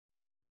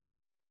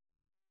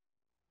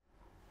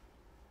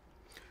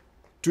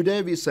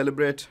Today we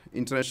celebrate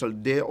International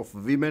Day of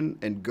Women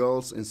and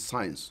Girls in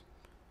Science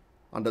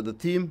under the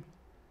theme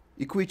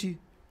Equity,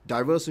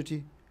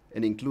 Diversity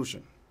and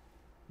Inclusion.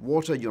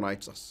 Water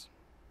unites us.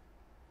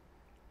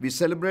 We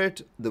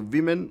celebrate the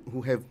women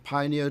who have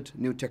pioneered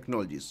new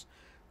technologies,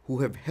 who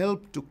have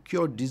helped to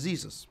cure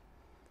diseases,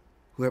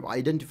 who have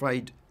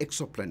identified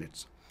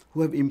exoplanets,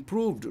 who have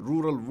improved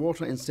rural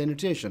water and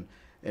sanitation,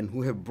 and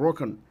who have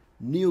broken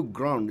new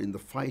ground in the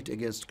fight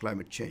against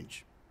climate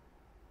change.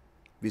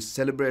 We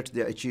celebrate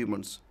their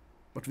achievements,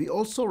 but we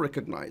also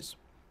recognize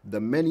the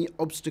many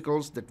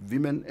obstacles that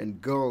women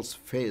and girls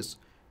face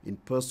in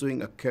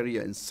pursuing a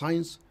career in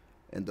science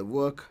and the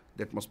work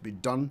that must be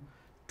done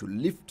to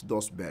lift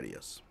those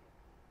barriers.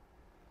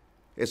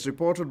 As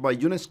reported by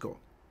UNESCO,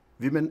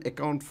 women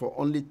account for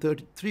only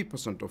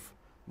 33% of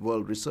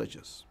world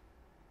researchers.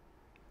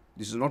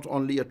 This is not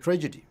only a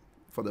tragedy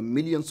for the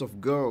millions of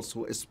girls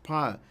who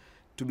aspire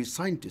to be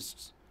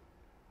scientists,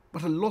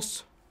 but a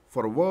loss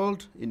for a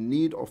world in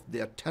need of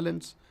their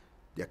talents,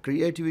 their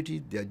creativity,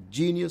 their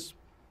genius,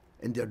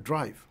 and their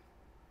drive.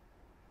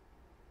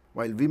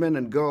 While women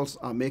and girls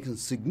are making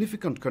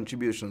significant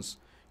contributions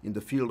in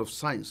the field of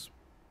science,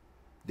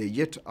 they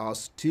yet are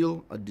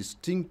still a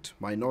distinct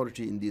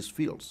minority in these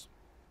fields.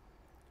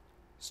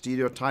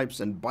 Stereotypes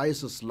and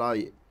biases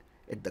lie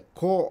at the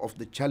core of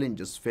the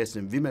challenges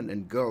facing women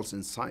and girls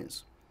in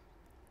science.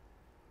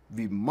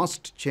 We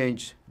must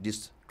change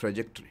this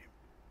trajectory.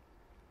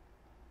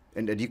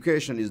 And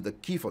education is the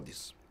key for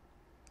this.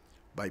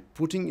 By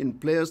putting in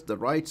place the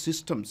right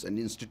systems and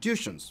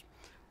institutions,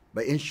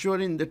 by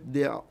ensuring that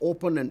they are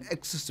open and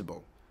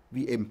accessible,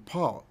 we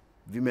empower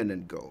women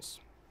and girls.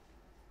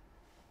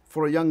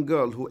 For a young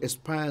girl who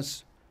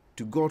aspires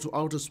to go to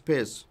outer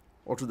space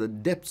or to the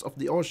depths of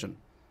the ocean,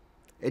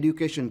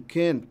 education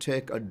can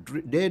take a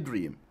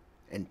daydream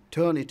and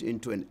turn it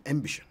into an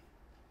ambition.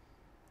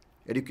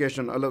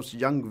 Education allows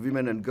young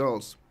women and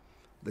girls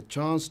the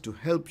chance to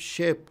help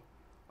shape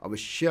our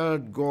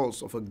shared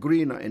goals of a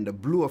greener and a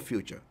bluer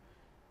future,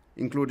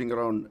 including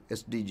around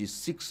SDG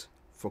 6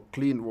 for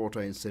clean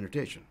water and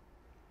sanitation.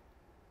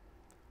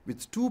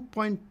 With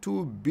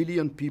 2.2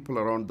 billion people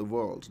around the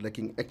world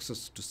lacking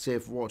access to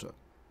safe water,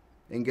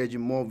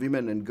 engaging more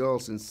women and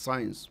girls in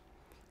science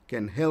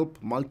can help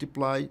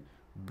multiply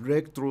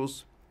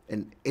breakthroughs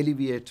and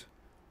alleviate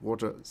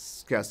water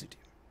scarcity.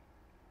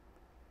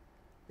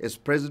 As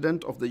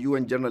President of the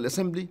UN General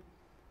Assembly,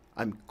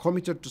 I'm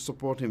committed to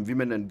supporting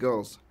women and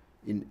girls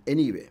in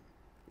any way,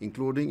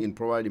 including in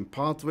providing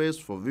pathways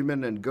for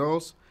women and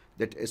girls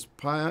that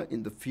aspire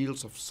in the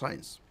fields of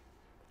science.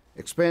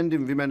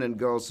 Expanding women and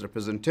girls'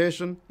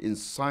 representation in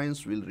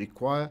science will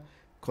require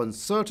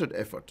concerted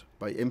effort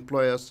by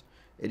employers,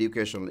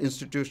 educational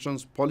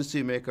institutions,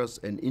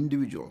 policymakers, and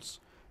individuals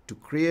to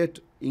create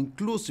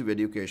inclusive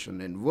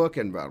education and work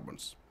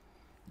environments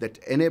that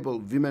enable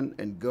women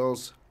and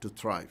girls to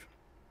thrive.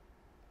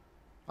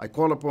 I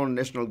call upon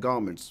national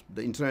governments,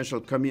 the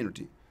international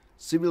community,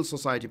 civil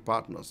society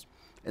partners,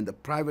 and the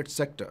private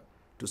sector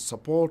to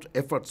support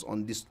efforts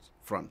on this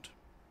front.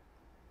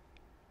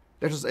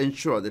 Let us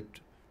ensure that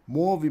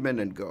more women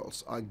and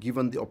girls are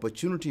given the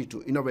opportunity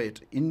to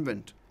innovate,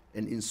 invent,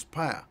 and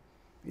inspire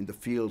in the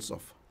fields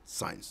of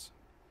science.